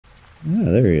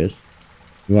Ah, there he is.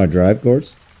 You want to drive,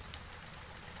 Gords?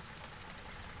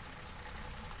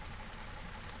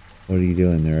 What are you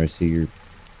doing there? I see you're...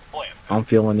 I'm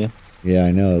feeling you. Yeah,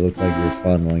 I know. It looked like you were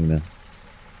funneling the...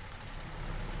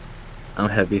 I'm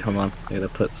heavy. Hold on. I gotta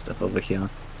put stuff over here.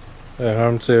 Yeah,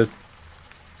 I'm too.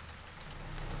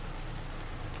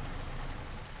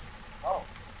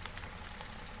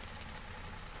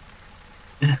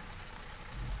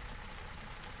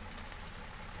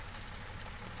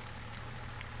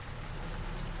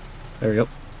 There we go.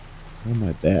 On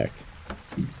my back.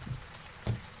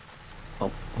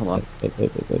 Oh, hold on.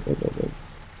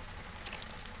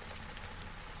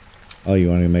 Oh, you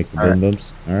want to make the boom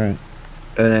booms? All right.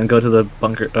 And then go to the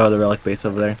bunker, the relic base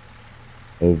over there.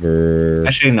 Over...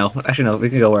 Actually, no. We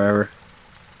can go wherever.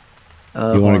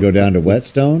 You want to go down to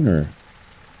Whetstone, or...?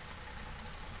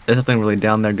 There's nothing really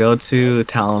down there. Go to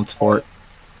Talonsfort.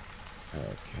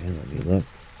 Okay, let me look.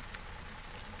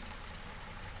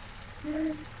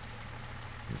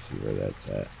 Let's see where that's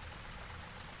at.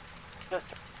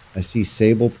 I see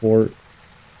Sableport.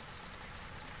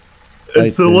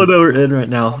 It's the one that we're in right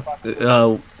now.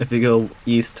 If you go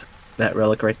east, that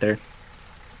relic right there.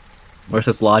 Where it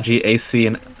says Logi, AC,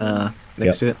 and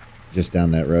next to it. Just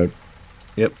down that road?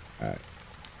 Yep. Alright.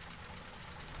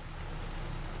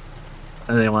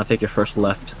 And then you want to take your first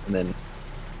left, and then...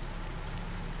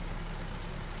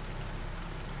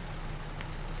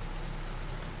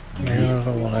 Man, I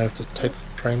don't want to have to take the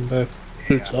train back.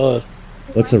 It's odd.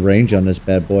 What's the range on this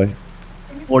bad boy?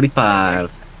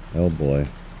 45. Oh boy.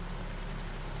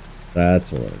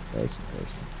 That's a little close.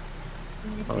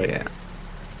 Oh yeah.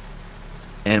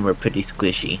 And we're pretty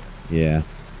squishy. Yeah.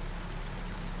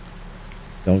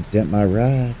 Don't dent my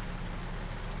ride.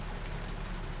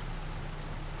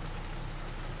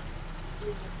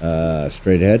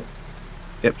 Straight ahead?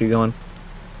 Yep, you're going.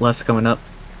 Left's coming up.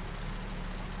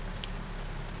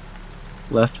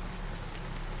 Left.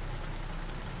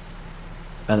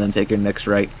 And then take your next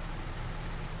right.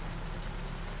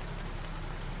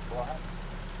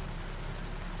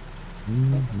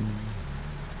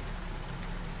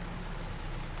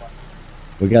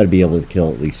 We got to be able to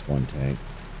kill at least one tank.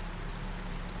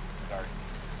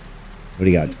 What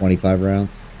do you got, 25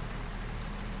 rounds?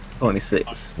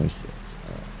 26. 26.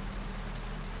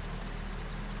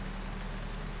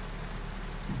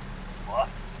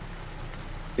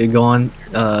 You're going,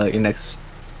 your next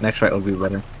right will be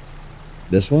better.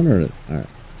 This one, or?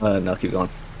 Alright. No, keep going.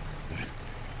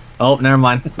 Oh, never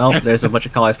mind. Nope, there's a bunch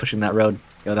of collies pushing that road.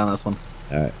 Go down this one.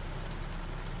 Alright.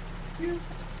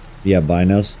 You have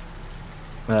binos?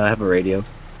 I have a radio.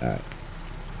 Alright.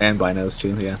 And binos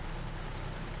too, yeah.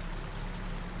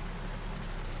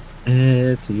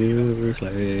 It's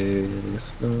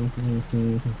useless.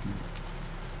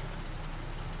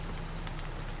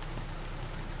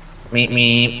 Meet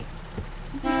me.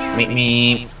 Meet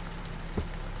me.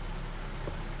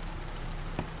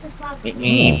 Meet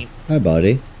me. Oh, hi,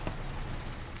 buddy.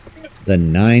 The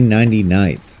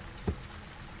 999th.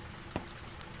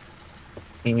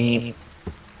 Meet me.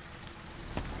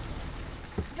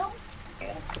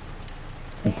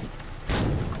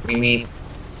 Meet me.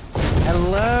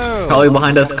 Hello. Call you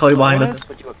behind us. Call you behind us.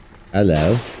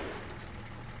 Hello.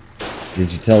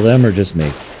 Did you tell them or just me?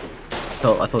 I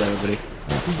told everybody.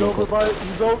 He's over by.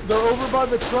 They're over by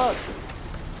the trucks.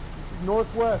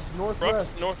 Northwest.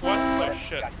 Trucks northwest? Oh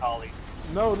shit.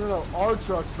 No. Our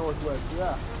trucks northwest.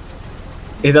 Yeah.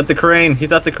 He's at the crane.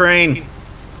 He's at the crane.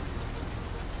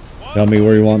 Tell me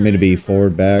where you want me to be.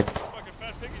 Forward, back.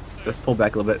 Just pull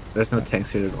back a little bit. There's no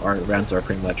tanks here. Our rounds are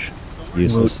pretty much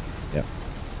Useless. Yep.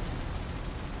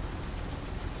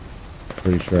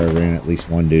 Pretty sure I ran at least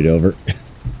one dude over.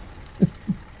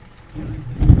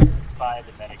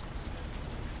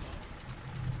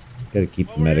 Gotta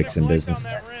keep the medics in business.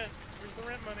 Where's the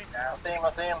rent money?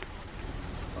 I see him.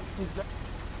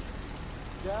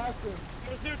 Jackson. I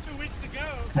was there 2 weeks ago.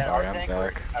 Sorry, I'm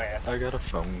back. I got a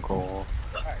phone call.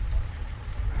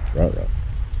 Right.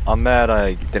 I'm mad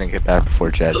I didn't get back before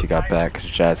Jazzy got back,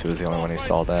 because Jazzy was the only one who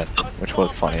saw that, which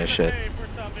was funny as shit.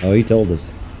 Oh, he told us.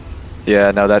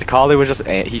 Yeah, no, that collie was just,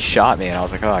 he shot me, and I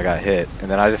was like, oh, I got hit.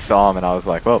 And then I just saw him, and I was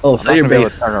like, well, Oh, I'm so not your gonna be able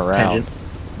base. to turn around. Tangent.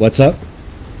 What's up?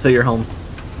 So you're home.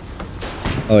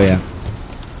 Oh, yeah.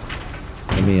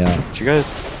 Let me, Did you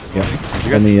guys, Yep. did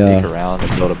you guys sneak around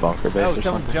and build a bunker base or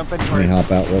something? Jump in let me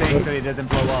hop out real quick. so he doesn't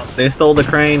blow up. They stole the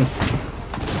crane.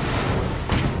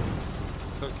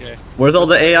 Okay. Where's all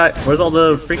the AI? Where's all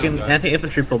the freaking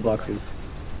anti-infantry pillboxes?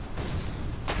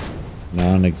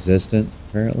 Non-existent,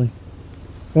 apparently.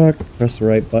 Fuck. Press the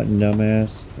right button,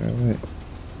 dumbass. Alright.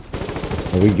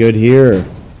 Are we good here?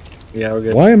 Yeah, we're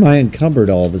good. Why am I encumbered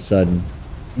all of a sudden?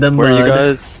 The Where are you mud.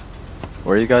 guys?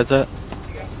 Where are you guys at?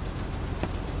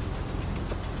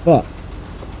 Fuck.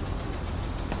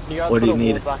 What do you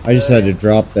need? I just had to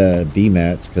drop the B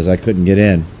mats because I couldn't get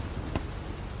in.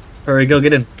 Hurry, go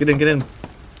get in. Get in, get in.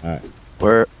 Alright.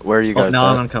 Where are you Oh, guys now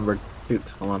I'm at? encumbered. Shoot,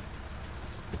 hold on.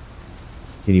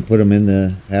 Can you put them in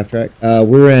the half track?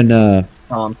 We're in,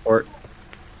 Talonsfort.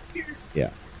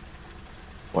 yeah.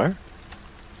 Where?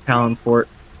 Talonsfort.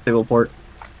 Sableport.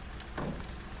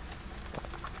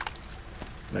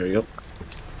 There you go.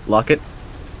 Lock it.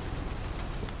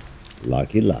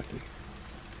 Lucky.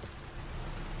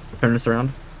 Turn this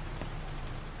around.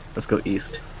 Let's go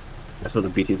east. That's where the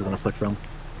BTs are gonna push from.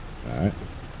 Alright.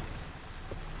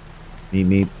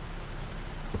 Meet.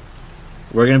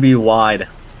 We're gonna be wide.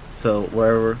 So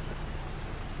wherever.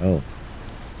 Oh.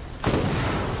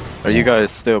 Are you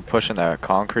guys still pushing that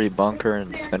concrete bunker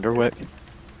in Cinderwick?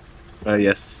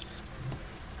 Yes.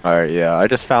 Alright, yeah. I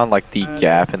just found like the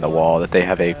gap in the wall that they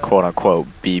have a quote-unquote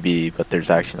BB, but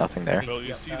there's actually nothing there. Well,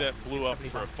 you see that blew up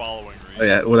for a following reason. Oh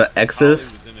yeah, where the X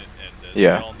is? Holly was in it, and,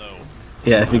 Yeah. we all know.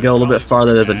 Yeah, if you go a little bit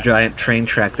farther, there's a giant train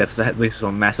track that's at least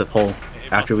a massive hole. It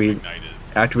After must we have ignited.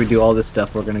 after we do all this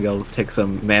stuff, we're gonna go take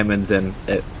some mammons and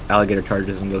alligator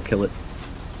charges and go kill it.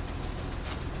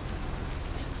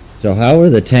 So how are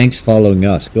the tanks following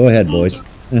us? Go ahead, boys.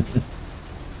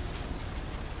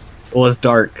 Well, it's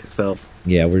dark, so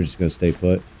Yeah, we're just gonna stay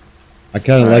put. I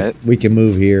kind of Alright. like we can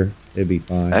move here. It'd be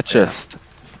fine. That just...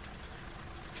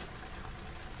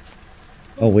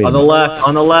 Oh wait. on a the minute. left,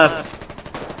 on the left.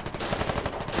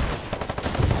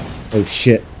 Oh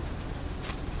shit.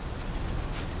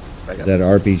 Back Is up. that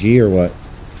an RPG or what?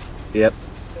 Yep.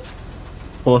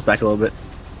 Pull us back a little bit.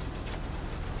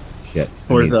 Shit.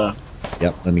 Towards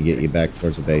Yep. Let me get you back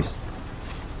towards the base.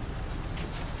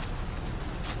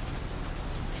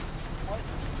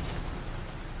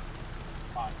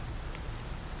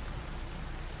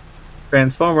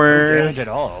 Transformers. At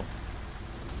all.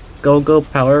 Go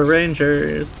Power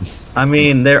Rangers. I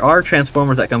mean, there are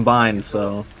Transformers that combine,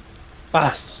 so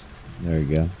Fast. There you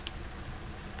go.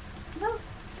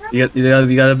 you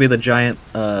gotta be the giant,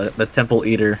 the Temple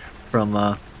Eater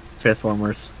from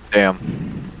Transformers. Damn.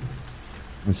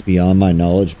 That's beyond my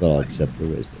knowledge, but I'll accept your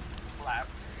wisdom.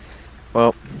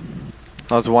 Well,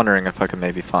 I was wondering if I could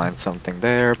maybe find something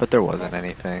there, but there wasn't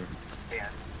anything.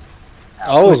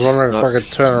 I was Which wondering if I could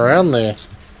sucks. turn around there.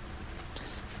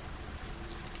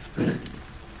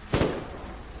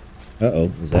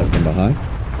 Uh-oh. Was that from behind?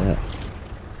 Yeah.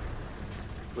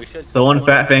 We should. So one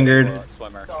fat-fingered.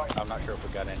 Swimmer. I'm not sure if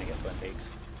we got any at Twin Peaks.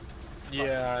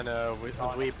 Yeah, I know.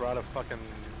 We brought a fucking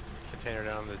container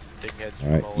down that's big heads.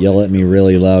 Alright. Yell at me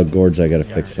really loud, Gorge. I gotta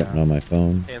fix something on my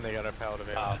phone. And they got a pallet of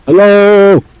ammo.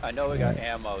 Hello! I know we got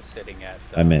ammo sitting at.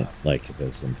 I meant, like, it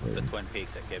was the important. Twin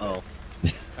Peaks at Gibbon. Oh,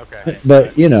 Okay.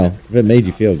 But, you know, if it made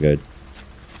you feel good.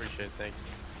 Appreciate it. Thank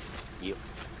you.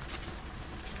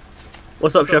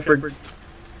 what's up, Shepard?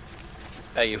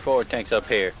 Hey, your forward tank's up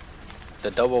here.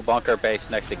 The double bunker base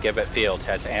next to Gibbet Fields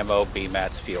has ammo,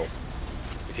 B-mats, fuel.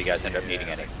 If you guys end up needing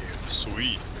any.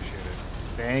 Sweet.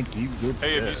 Thank you. Good.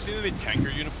 Hey, have you seen any tanker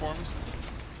uniforms?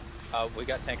 We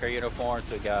got tanker uniforms,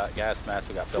 we got gas masks,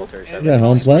 we got filters. Is that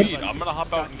home plate? Sweet. I'm gonna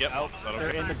hop out and get one. Is that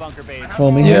okay? in the bunker base.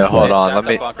 Call me Yeah, home hold plate. on.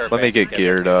 Set the bunker Let me base get and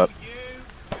geared up.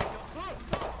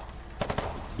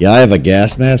 Yeah, I have a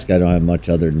gas mask. I don't have much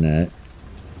other than that.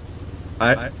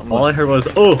 All I heard was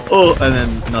oh, and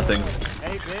then nothing.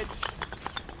 Hey, bitch.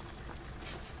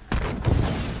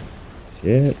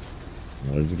 Shit.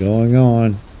 What is going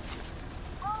on?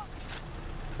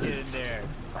 Get in there.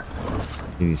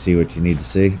 Can you see what you need to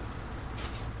see?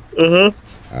 Uh-huh.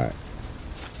 Alright.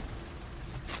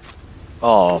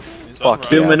 Oh, Is that fuck right?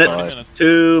 2 yeah, minutes. bud.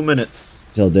 2 minutes.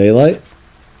 Till daylight?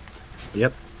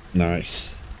 Yep.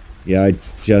 Nice. Yeah, I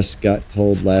just got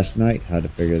told last night how to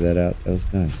figure that out. That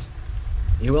was nice.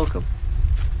 You're welcome.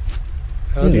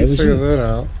 How Yeah, do that you was figure you. that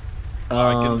out?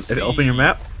 I can If you open your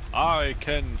map, I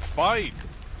can fight.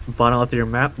 bottom left of your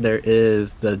map, there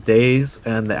is the days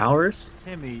and the hours.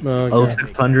 Okay.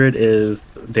 0600 is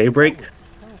daybreak.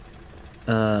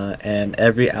 And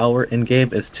every hour in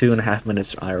game is 2.5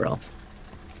 minutes IRL.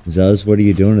 Zuz, what are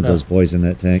you doing to Oh. those boys in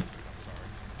that tank?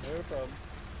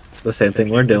 The same thing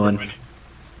we're doing.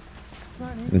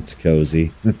 It's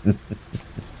cozy.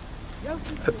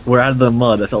 We're out of the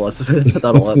mud. That's all. That's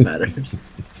all that matters.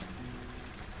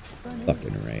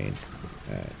 Fucking rain.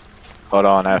 Alright. Hold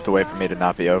on, I have to wait for me to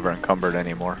not be over encumbered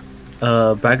anymore.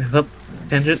 Back us up,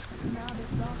 tangent.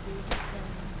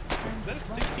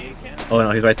 Oh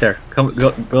no, he's right there. Come,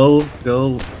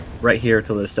 go right here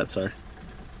till the steps are.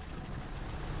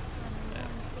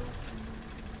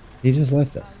 He just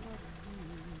left us.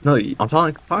 No, I'm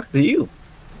talking to you.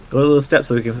 Go a little step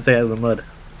so we can stay out of the mud.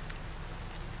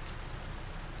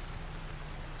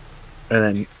 And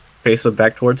then face it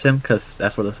back towards him, because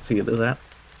that's where the seat is at.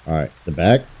 All right, the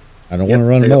back. I don't Yep, want to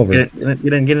run there him you go. over.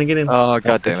 Get in. Oh,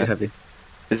 god too damn it. heavy.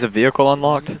 Is the vehicle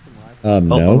unlocked? Oh,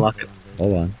 No. unlock it.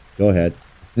 Hold on. Go ahead.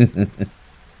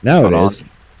 Now Hold it on. is.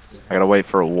 I gotta wait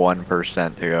for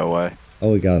 1% to go away.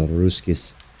 Oh, we got a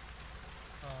Ruskis.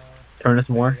 Turn us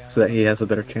more so that he has a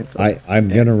better chance. I'm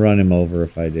gonna run him over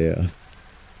if I do.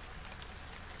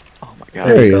 Oh my god.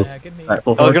 There he is. Alright, full I was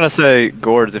forward. gonna say,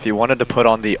 Gords, if you wanted to put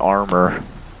on the armor,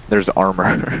 there's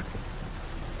armor.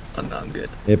 Oh, no, I'm good.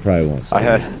 It probably won't. I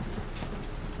Save had.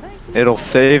 It'll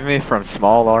save me from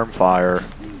small arm fire.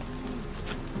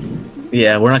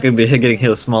 Yeah, we're not going to be getting hit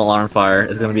with small arm fire.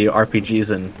 It's going to be RPGs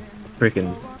and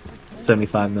freaking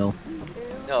 75 mil.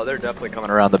 No, they're definitely coming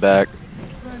around the back.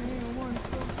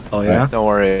 Oh yeah. Don't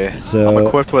worry. So- I'm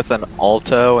equipped with an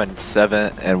Alto and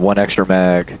 1 extra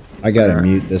mag. I gotta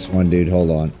mute this one, dude.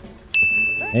 Hold on.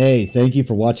 Hey, thank you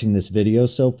for watching this video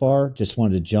so far. Just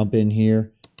wanted to jump in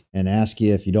here and ask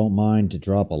you if you don't mind to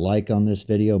drop a like on this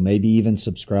video, maybe even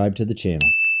subscribe to the channel.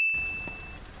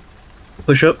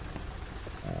 Push up.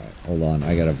 Hold on,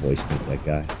 I gotta voice mute that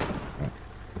guy.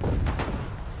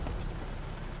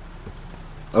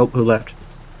 Oh, who left?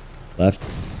 Left.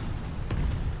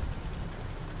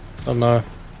 Oh no.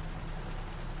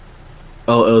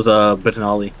 Oh, it was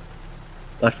Bettinelli.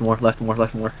 Left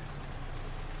more.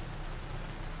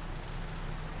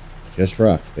 Just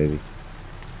rocks, baby.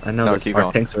 I know No, the keep smart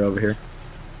going. tanks are over here.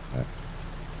 Alright.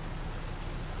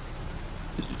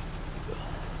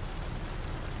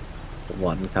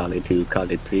 1 Kali, 2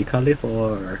 Kali, 3 Kali,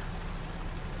 4.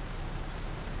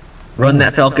 Run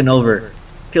that falcon over.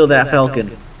 Kill that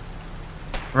falcon.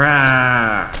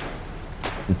 Rah!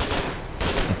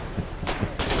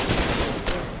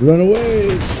 Run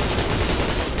away!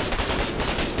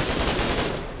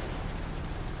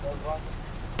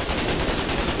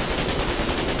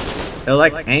 They're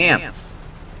like ants.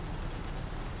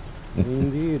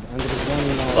 Indeed. I'm just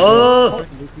running all Oh!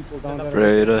 people down there.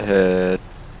 Straight ahead.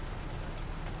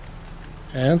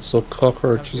 Ants or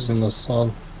cockroaches in the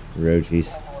sun?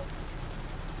 Roachies.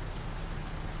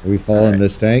 Are we following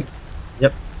this tank?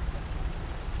 Yep.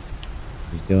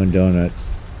 He's doing donuts.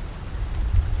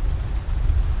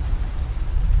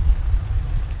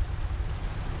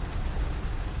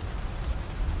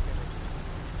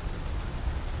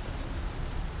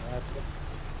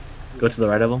 Go to the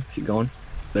right of them. Keep going.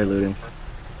 They're looting.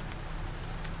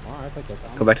 Alright, I think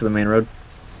Go back to the main road.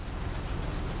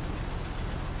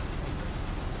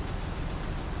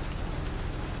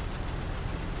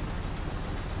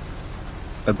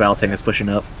 A battle tank is pushing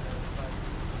up.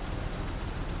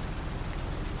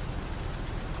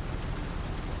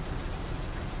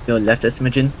 Go left,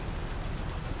 Smidgen.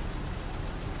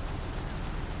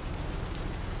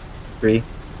 3.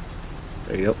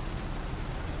 There you go.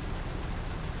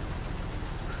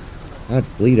 God,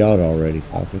 bleed out already,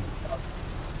 Falcon.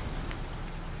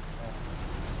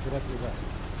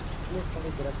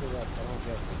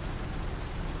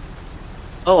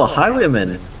 Oh, a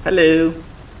highwayman. Hello.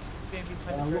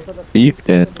 Beefed.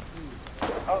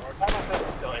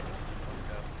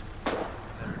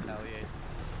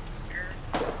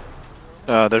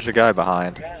 There's a guy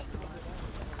behind.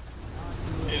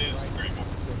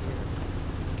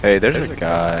 Hey, there's a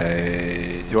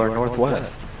guy to our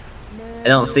northwest. I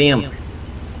don't see him.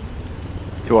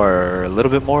 To our, a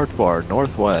little bit more to our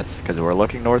northwest, because we're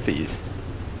looking northeast.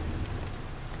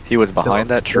 He was behind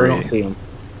that Still tree. don't see him.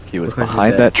 He was Looks like he's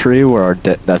behind dead. that tree where our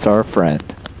that's our friend.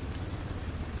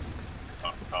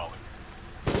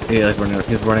 Yeah,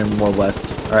 he's running more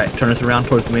west. Alright, turn us around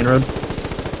towards the main road.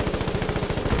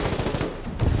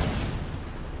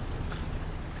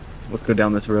 Let's go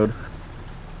down this road.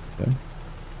 Okay.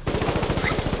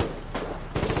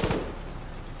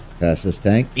 Past this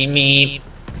tank.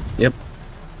 Yep.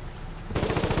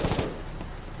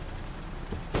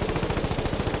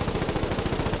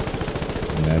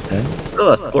 And that thing.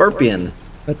 Oh, a scorpion.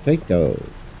 Potato.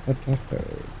 Potato.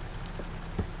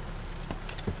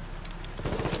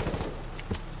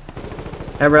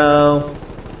 Hello.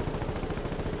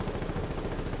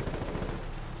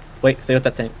 Wait, stay with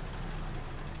that tank.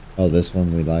 Oh, this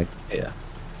one we like. Yeah.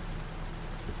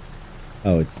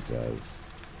 Oh, it says.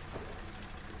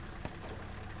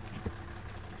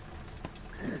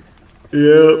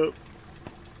 Yep.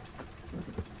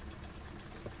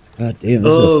 God damn,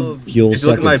 this is a fuel if you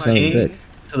look at my sucking son of a ping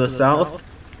bitch. to the south,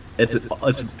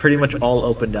 it's pretty much all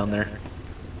open down there.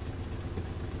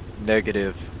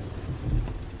 Negative.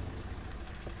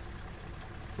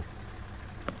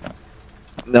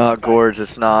 No, Gorge,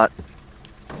 it's not.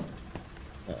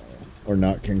 Or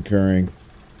not concurring.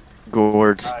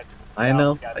 Gorge. I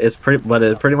know. It's pretty, but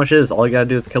it pretty much is. All you gotta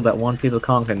do is kill that one piece of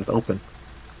concrete and it's open.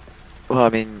 Well, I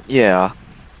mean, yeah.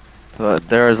 But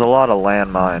there's a lot of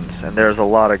landmines, and there's a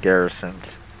lot of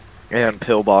garrisons. And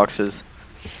pillboxes.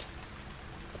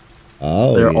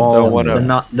 Oh, They're you all, told me they're that.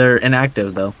 not, they're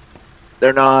inactive though.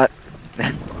 They're not.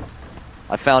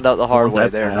 I found out the hard Oh, way,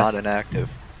 that they're not passed. inactive.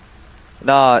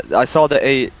 Nah, I saw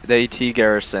the AT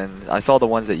garrison. I saw the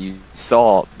ones that you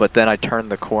saw, but then I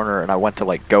turned the corner and I went to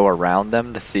like go around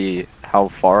them to see how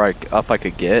far up I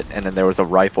could get, and then there was a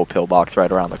rifle pillbox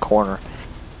right around the corner.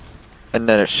 And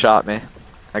then it shot me.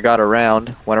 I got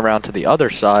around, went around to the other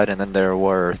side, and then there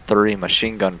were 3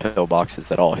 machine gun pillboxes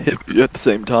that all hit me at the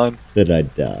same time. That I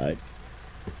died.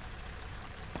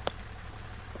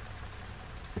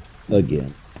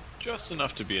 Again. Just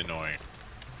enough to be annoying.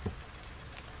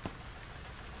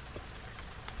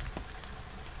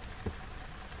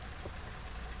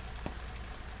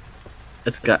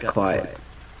 It's got quiet.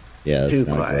 Yeah, that's Too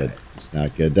not quiet. good. It's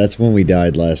not good. That's when we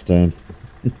died last time.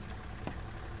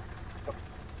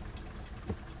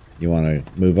 You want to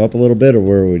move up a little bit, or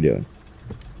where are we doing?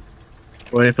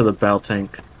 Waiting for the battle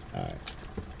tank. Alright.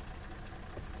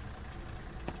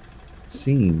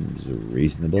 Seems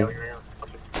reasonable.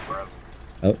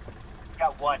 Oh,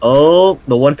 Oh,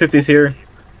 the 150's here.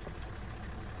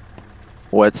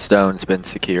 Whetstone's been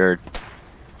secured.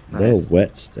 Nice. the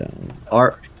whetstone.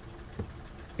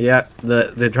 Yeah,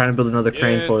 they're trying to build another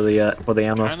crane for the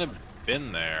ammo. Kind of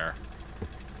been there.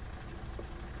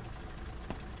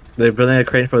 They're building a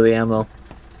crane for the ammo.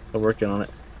 They're working on it.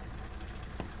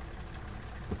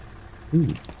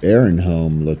 Ooh, Baron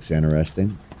Home looks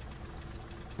interesting.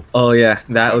 Oh yeah,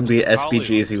 that would be Probably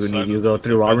SPGs you would need. decided You go that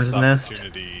through their best Robin's Nest,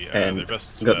 opportunity, and their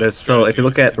best, go- there's- so if you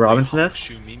look at strategy is Robin's to Nest-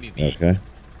 shoot me. Okay.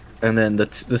 and then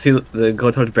the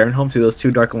go towards Baron Home. See those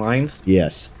 2 dark lines?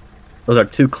 Yes. Those are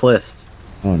 2 cliffs.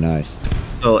 Oh, nice.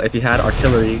 So if you had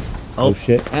artillery, Oh,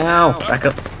 shit. Ow! Back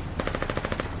up.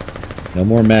 No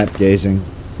more map gazing.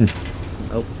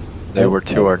 They were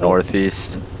to our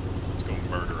northeast. Let's go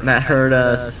murder it. That hurt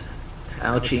us.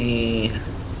 Ouchie.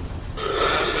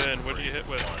 What what'd you hit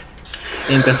with?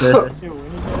 Ink assist. We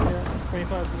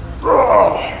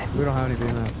don't have any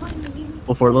BMS.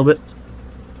 Pull forward a little bit.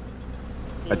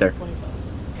 Right there.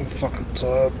 I'm fucking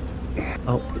tired.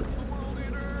 Oh.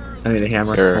 I need a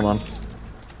hammer. Here. Hold on. Do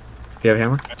you have a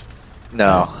hammer?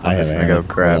 No, I'm just gonna go Hold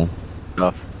grab on.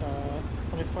 stuff.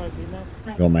 25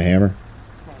 BMS. You want my hammer?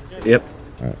 Yep.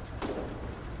 Alright.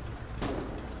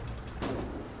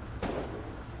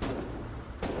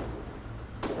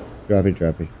 Drop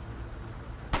it.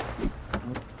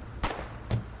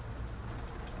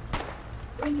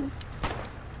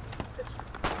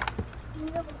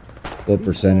 What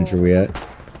percentage are we at?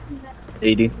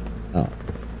 80. Oh.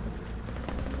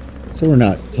 So we're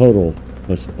not total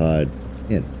pussified.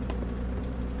 You know.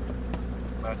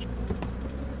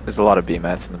 There's a lot of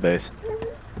BMATs in the base.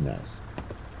 Nice.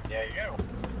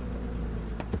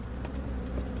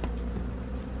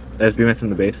 There's BMS in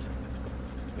the base.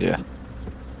 Yeah.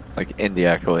 Like in the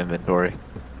actual inventory.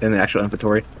 In the actual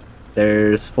inventory.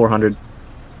 There's 400.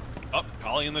 Up,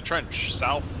 Collie in the trench,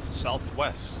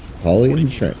 southwest. Polly 40 and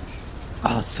meters. Trench.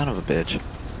 Oh, son of a bitch.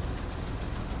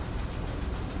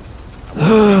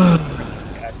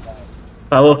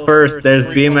 Well, first, there's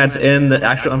BMS in the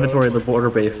actual inventory of the border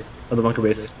base, of the bunker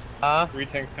base.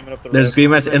 There's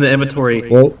BMS in the inventory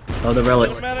Whoa. of the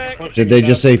relic. Did they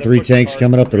just say 3 tanks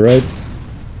coming up the road?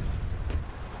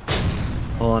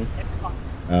 Hold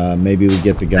on. Maybe we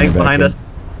get the gunner Tank back behind in. us.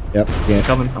 Yep, I'm can't.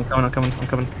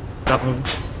 coming. Stop moving.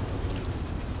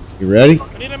 You ready?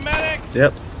 I need a medic!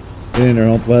 Yep. Get in there,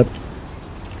 home pleb.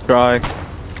 Trying.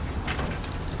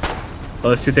 Oh,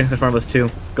 there's 2 tanks in front of us, too.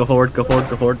 Go forward.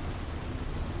 Sighted,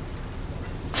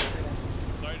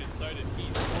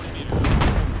 east, 40 meters.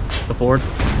 Go forward.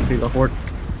 Okay, go forward.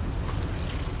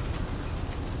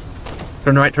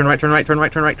 Turn right.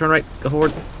 Go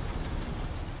forward.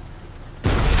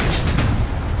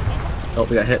 Oh,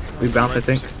 we got hit. We bounced, I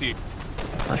think. 60.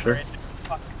 Not sure.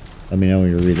 Let me know when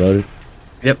you're reloaded.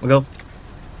 Yep, we go.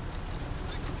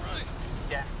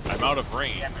 I'm out of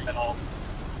range.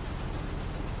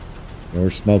 Yeah, we're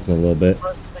smoking a little bit.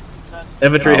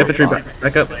 Infantry, Oh,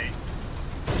 back up.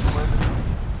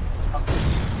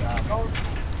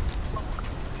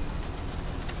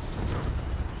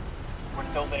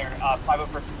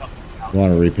 You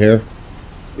want to repair?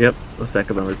 Yep, let's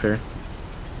back up and repair.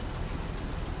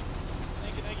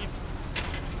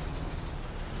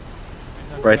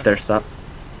 Right there, stop.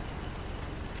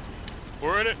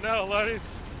 We're in it now,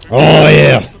 laddies. Oh,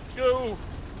 yeah. Let's go.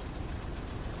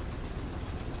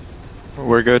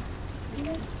 We're good.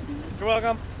 You're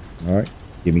welcome. All right.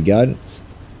 Give me guidance.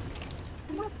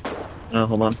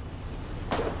 Hold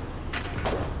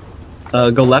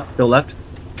on. Go left. Go left.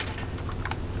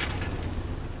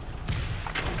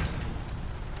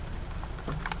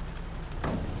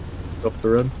 Go up the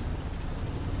road.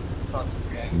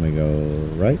 I'm gonna go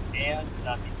right.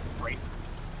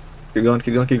 Keep going.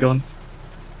 Keep going. Keep going.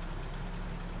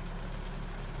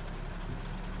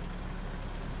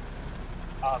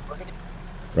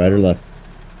 Right or left?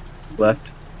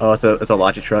 Left. Oh, it's a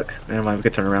Logi truck. Never mind. We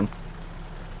could turn around.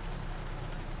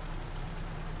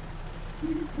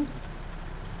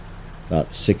 About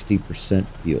 60%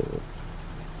 fuel.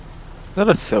 Is that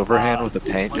a silver hand with a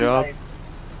paint job?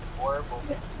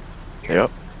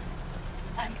 Yep.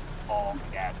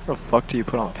 What the fuck do you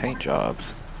put on paint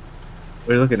jobs?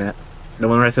 What are you looking at? The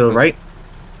one right to the right?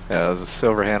 Yeah, it was a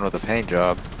silver hand with a paint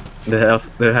job. They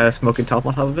had a smoking top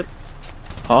on top of it?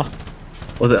 Huh?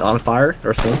 Was it on fire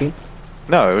or smoking?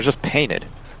 No, it was just painted.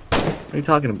 What are you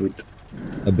talking about?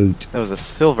 A boot. It was a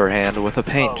silver hand with a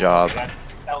paint job.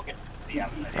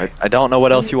 I don't know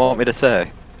what else you want me to say.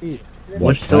 What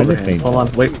Which kind silver of hand? paint Hold job?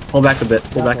 on, wait, pull back a bit,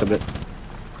 pull back a bit.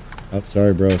 Oh,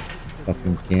 sorry, bro.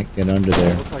 Fucking can't get under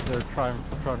there. Looks like they're trying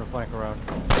to flank around.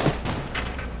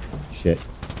 Shit.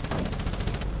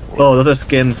 Oh, those are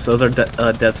skins. Those are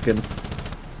dead skins.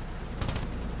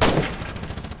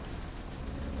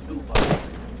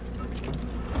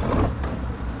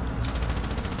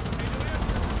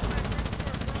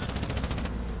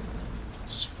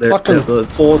 Fucking they're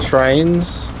 4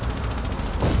 trains.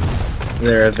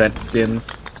 They're event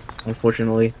skins.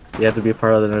 Unfortunately, you have to be a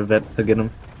part of an event to get them.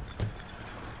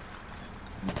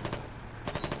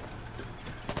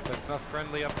 That's not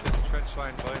friendly up this trench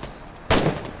line,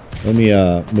 boys. Let me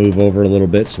move over a little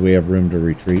bit so we have room to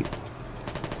retreat.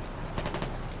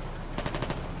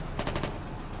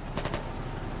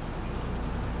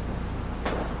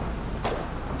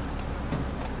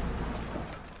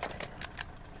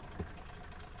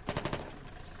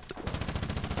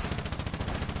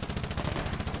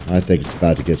 I think it's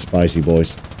about to get spicy,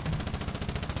 boys.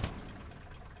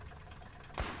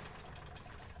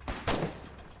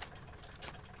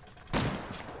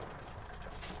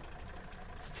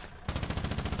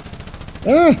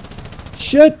 Ah!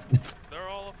 Shit! They're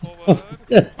all forward.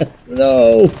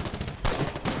 No!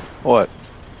 What?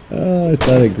 Oh, I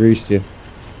thought I greased you.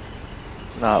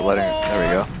 Not letting. There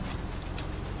we go.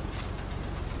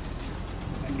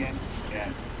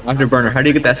 Afterburner, how do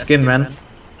you get that skin, man?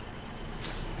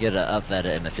 You gotta upvet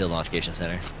it in the field modification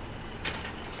center.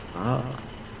 Ah.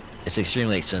 It's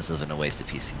extremely expensive and a waste of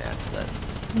PC mats, but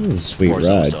This is a sweet war's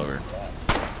ride. almost over.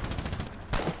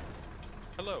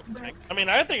 Hello. I mean,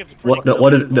 I think it's pretty What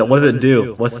does it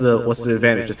do? What's the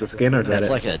advantage? Just a skin or is that That's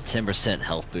it? like a 10%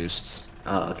 health boost.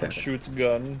 Oh, okay. Shoots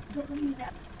gun.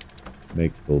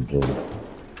 Make boom boom.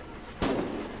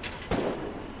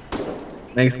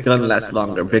 Makes gun last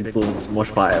longer. Big booms, more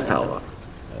firepower.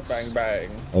 Yes. Bang.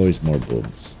 Always more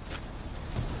booms.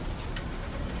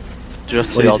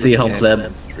 Just What do you all see, this home pleb?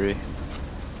 infantry.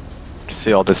 Just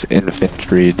see all this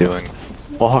infantry doing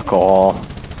fuck all.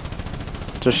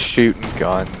 Just shooting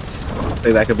guns.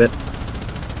 Stay back a bit.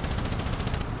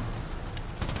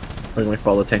 We're gonna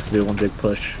follow the tanks to do one big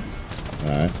push.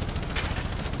 Alright.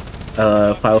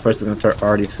 File first is gonna start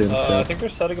already soon. So I think they're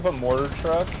setting up a mortar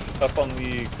truck up on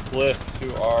the cliff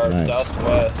to our Nice.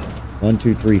 southwest. 1,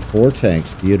 2, 3, 4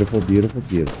 tanks. Beautiful, beautiful,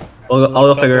 beautiful.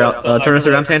 I'll go figure out. Turn us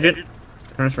around tangent.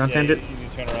 Turn us around tangent. You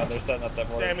turn around. They're setting up that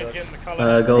mortar Sammy's truck. getting the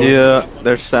color. Go. Yeah,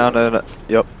 they're sounding.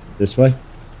 Yep, This way?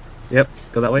 Yep.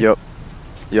 Go that way. yep,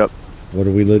 yep. What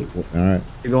are we lit? Alright.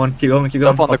 Keep going. Keep going. Keep It's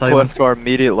going. up on the I'll tell you cliff to our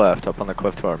immediate left. Up on the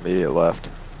cliff to our immediate left.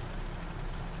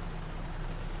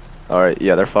 Alright,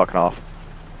 yeah, they're fucking off.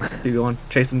 when. Keep going.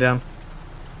 Chase them down.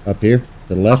 Up here?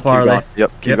 To the left? How far are Keep they? going.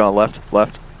 Yep, keep Yep. going left,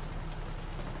 left.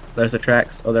 There's the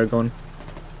tracks. Oh, they're going.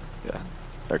 Yeah,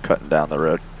 they're cutting down the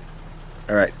road.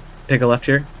 All right. Take a left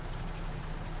here.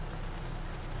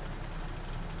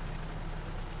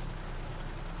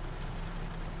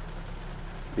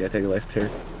 Yeah, take a left here.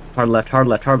 Hard left. Hard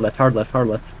left. Hard left. Hard left. Hard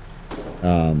left.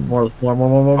 More.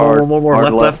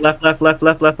 Hard Left.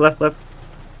 Left.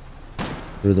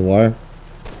 Through the wire?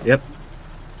 Yep.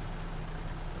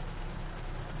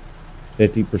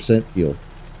 50% fuel.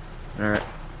 All right.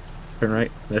 Turn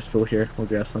right. There's fuel here. We'll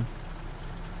grab some.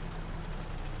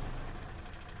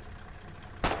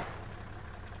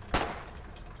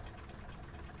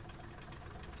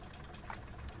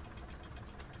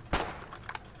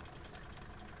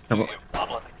 Come up.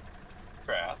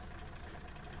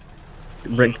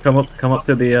 Come up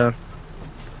to the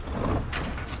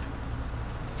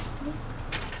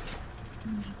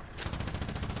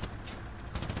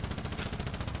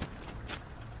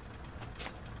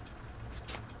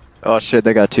Oh shit,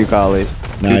 they got two collie.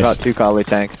 Nice. Two collie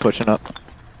tanks pushing up.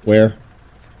 Where?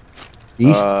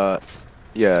 East?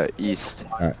 Yeah, east.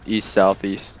 Alright. East,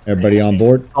 southeast. Everybody on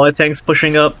board? All the tanks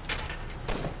pushing up.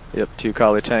 Yep, two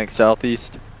collie tanks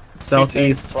southeast.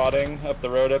 Southeast. Trotting up the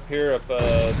road up here, up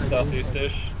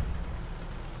southeast-ish.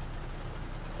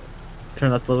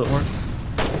 Turn left a little bit more.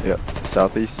 Yep,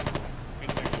 southeast.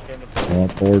 On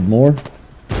board more?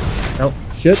 Nope.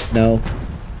 Shit, no.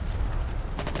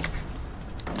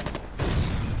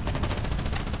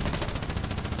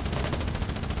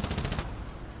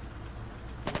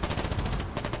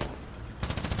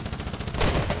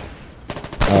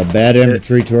 Oh, bad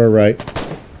infantry to our right.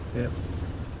 Yeah.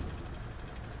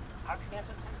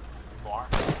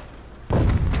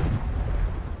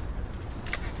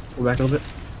 Go back a little bit.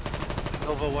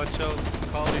 Nova, watch out.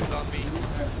 Collies on me.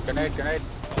 Grenade, grenade.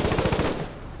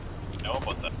 Know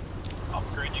about the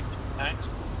upgrading tanks?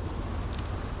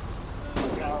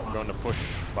 We're going to push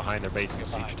behind their base with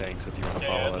siege tanks if you want to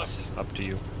follow us. Up to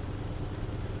you.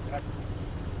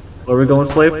 Where are we going,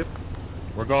 Slave?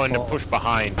 We're going to push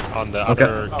behind on the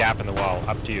other gap in the wall.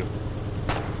 Up to you.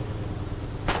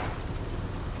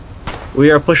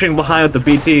 We are pushing behind with the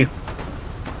BT.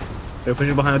 We're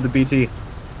pushing behind with the BT.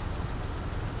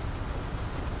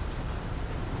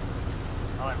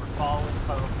 Alright, we're following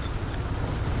Pope.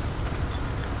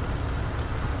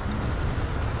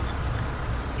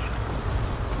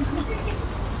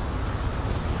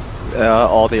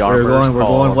 All the armor. We're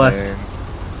going west.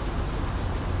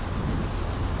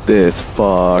 This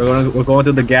fucks. We're going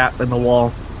through the gap in the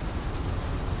wall.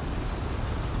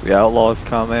 The outlaw's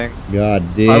coming. God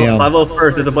damn.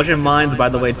 501st, there's a bunch of mines by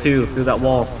the way too, through that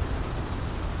wall.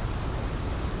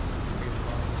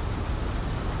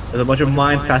 There's a bunch of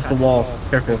mines past the wall.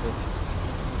 Careful.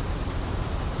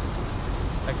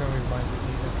 I can remind you.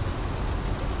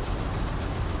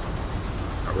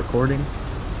 Not recording.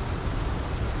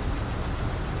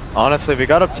 Honestly, we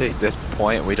got up to this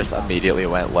point, we just immediately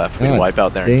went left. We God wipe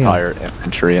out their damn. entire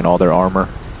infantry and all their armor.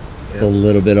 It's a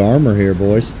little bit of armor here,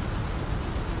 boys.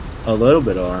 A little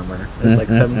bit of armor. There's like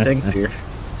 7 tanks here.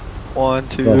 1,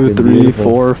 2, Fucking 3, beautiful.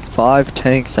 4, 5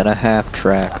 tanks and a half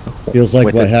track. Feels like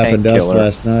with what a happened to tank us killer.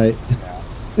 last night.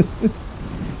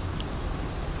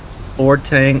 4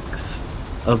 tanks,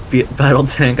 a battle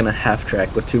tank, and a half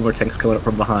track with 2 more tanks coming up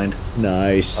from behind.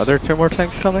 Nice. Are there 2 more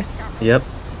tanks coming? Yep.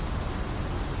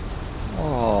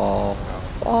 Oh,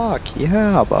 fuck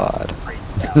yeah, bud.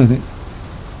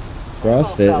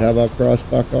 CrossFit, how about cross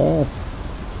fuck off?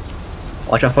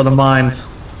 Watch out for the mines.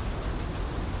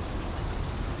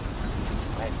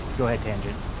 Go ahead,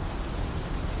 Tangent.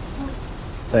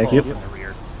 Thank you. In the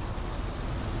rear.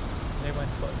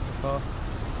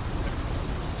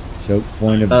 Choke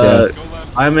point of death.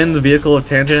 I'm in the vehicle with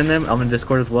Tangent in them. I'm in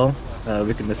Discord as well.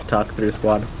 We can just talk through the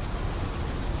squad.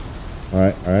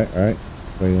 Alright, alright, alright.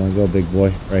 Where you wanna go, big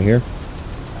boy? Right here?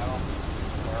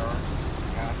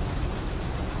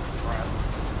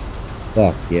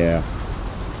 Fuck yeah.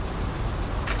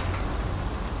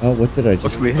 Oh, what did I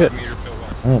just... We hit.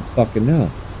 I don't fucking know.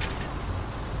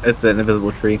 It's an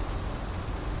invisible tree.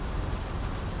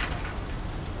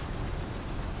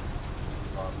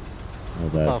 Oh,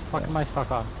 that's... fuck am I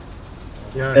stuck on?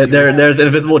 There's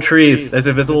invisible trees. There's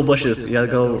invisible bushes. You gotta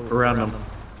go around them.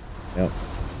 Yep.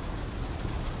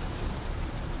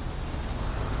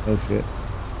 Oh shit.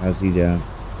 How's he down?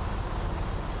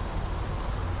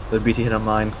 The BT hit on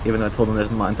mine, even though I told him there's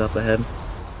mines up ahead.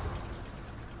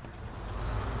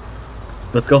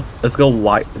 Let's go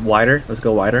wider. Let's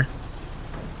go wider.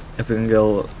 If we can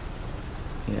go,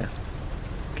 yeah.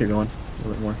 Keep going a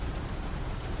little bit more.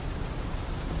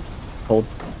 Hold.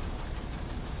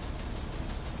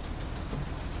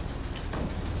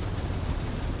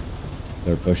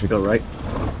 They're pushing. Go right.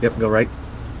 Yep, go right.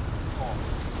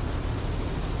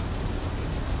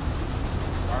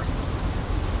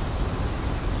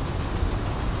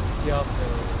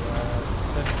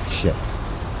 Shit.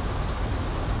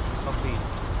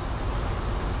 Southeast.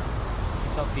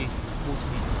 Southeast. Move to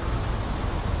me.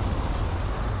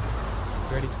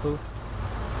 Ready to move?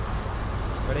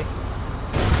 Ready?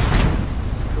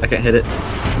 I can't hit it.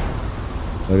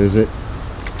 What is it?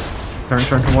 Turn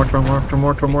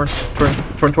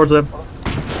towards them.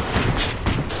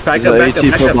 Back There's up, an back AT up,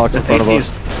 back up. blocked in There's front of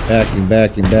ATs. us.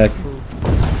 Backing.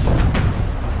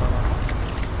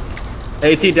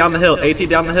 AT down the hill, AT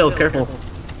down the hill, careful.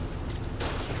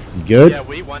 You good? Yeah,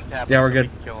 we one tap. Yeah, we're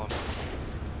good. Kill him.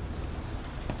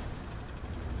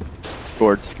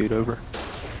 Gord, scoot over.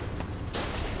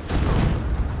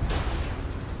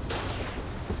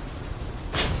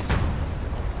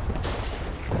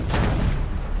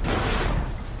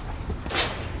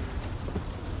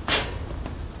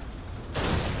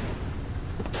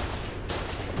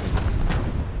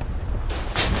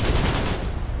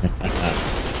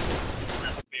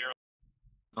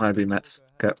 Alright, BMATs.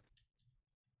 Okay.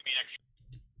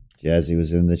 Jazzy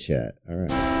was in the chat. All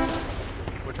right.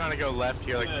 We're trying to go left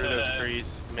here, like through those trees.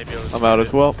 Maybe it'll I'm out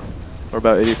as well. We're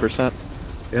about 80%.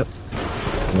 Yep.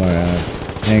 Want to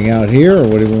hang out here, or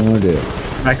what do we want to do?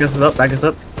 Back us up. Back us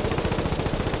up.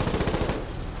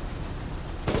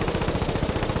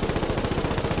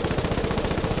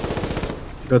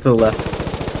 Go to the left.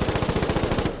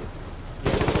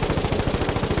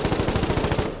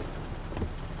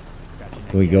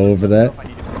 Can we go over that?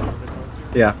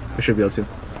 Yeah, we should be able to.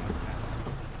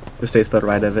 Just stay to the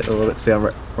right of it a little bit. See how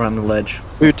we're on the ledge.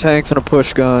 2 tanks and a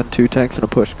push gun. 2 tanks and a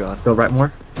push gun. Go right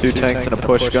more. 2 tanks and a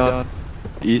push gun.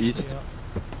 East.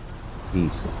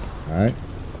 East. All right.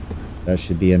 That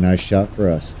should be a nice shot for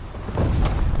us.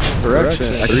 Correction.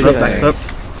 Back up.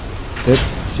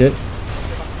 Shit.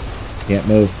 Can't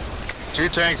move. 2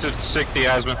 tanks at 60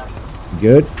 Asman.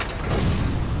 Good?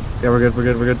 Yeah, we're good.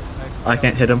 We're good. I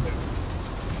can't hit him.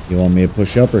 You want me to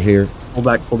push up or here? Pull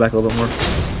back a little bit more.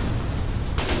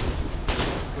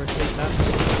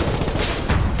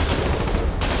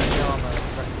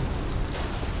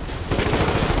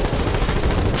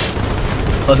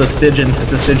 Oh, it's a Stygian.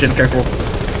 It's a Stygian. Careful.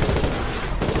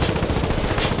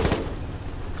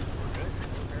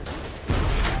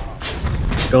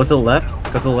 Go to the left.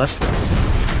 Go to the left.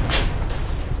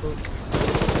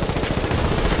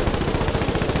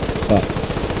 Fuck.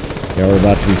 Yeah, we're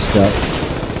about to be stuck.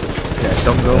 Yeah,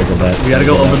 don't go. Go back. We gotta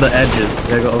go over the edges. We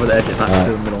gotta go over the edges, not All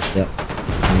through right. the middle. Yep.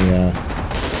 Yeah.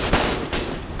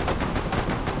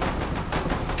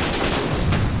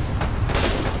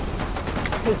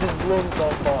 It just blew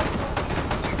himself off.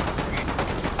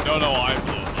 No, I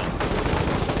blew him up.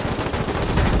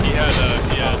 He had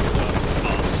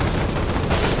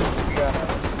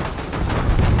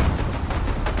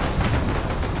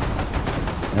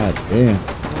God damn.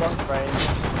 Long range.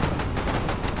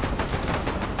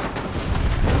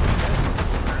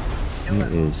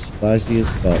 It is spicy as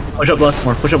fuck. Push up left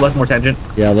more. Push up left more, tangent.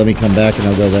 Yeah, let me come back and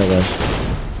I'll go that way.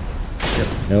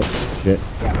 Nope. Shit.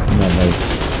 Come on, buddy.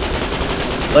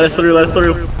 Let us through. Let us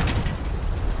through.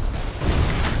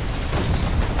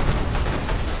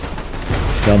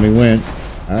 Tell me when.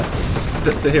 Alright.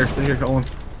 Sit here. Sit here. Hold on.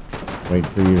 Wait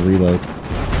for you to reload.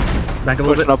 Back a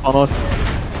little Pushing bit. up on us.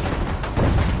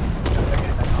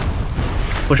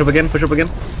 Push up again. Push up again.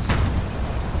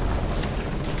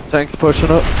 Tanks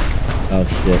pushing up. Oh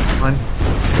shit. Fine.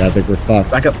 Yeah, I think we're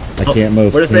fucked. Back up. I can't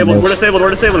move. We're disabled. Can't We're move. disabled.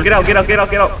 We're disabled. Get out. Get out. Get out.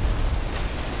 Get out.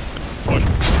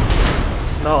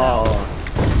 No.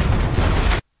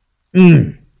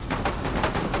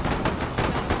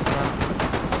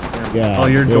 Yeah. Oh,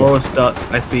 your good. door was stuck.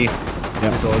 I see. Yep.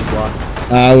 Your door was blocked.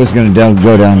 I was gonna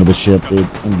go down to the ship, dude.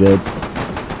 I'm good.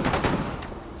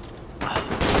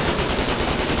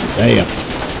 Damn.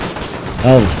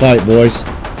 Hell of a fight, boys.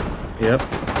 Yep.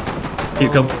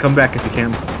 Come back if you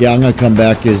can. Yeah, I'm gonna come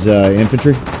back as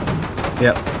infantry.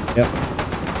 Yep. Yep.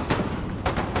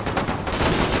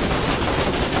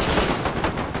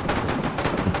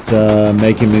 It's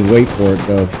making me wait for it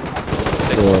though.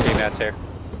 614 that's here.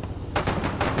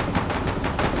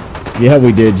 Yeah,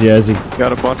 we did, Jazzy.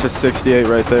 Got a bunch of 68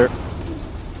 right there.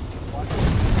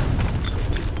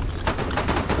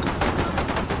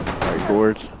 Alright,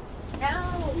 gourds.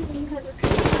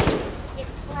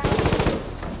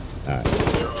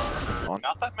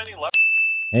 not that many left.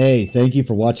 Hey, thank you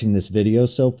for watching this video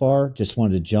so far. Just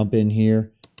wanted to jump in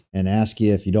here and ask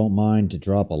you if you don't mind to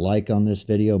drop a like on this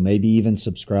video, maybe even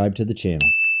subscribe to the channel.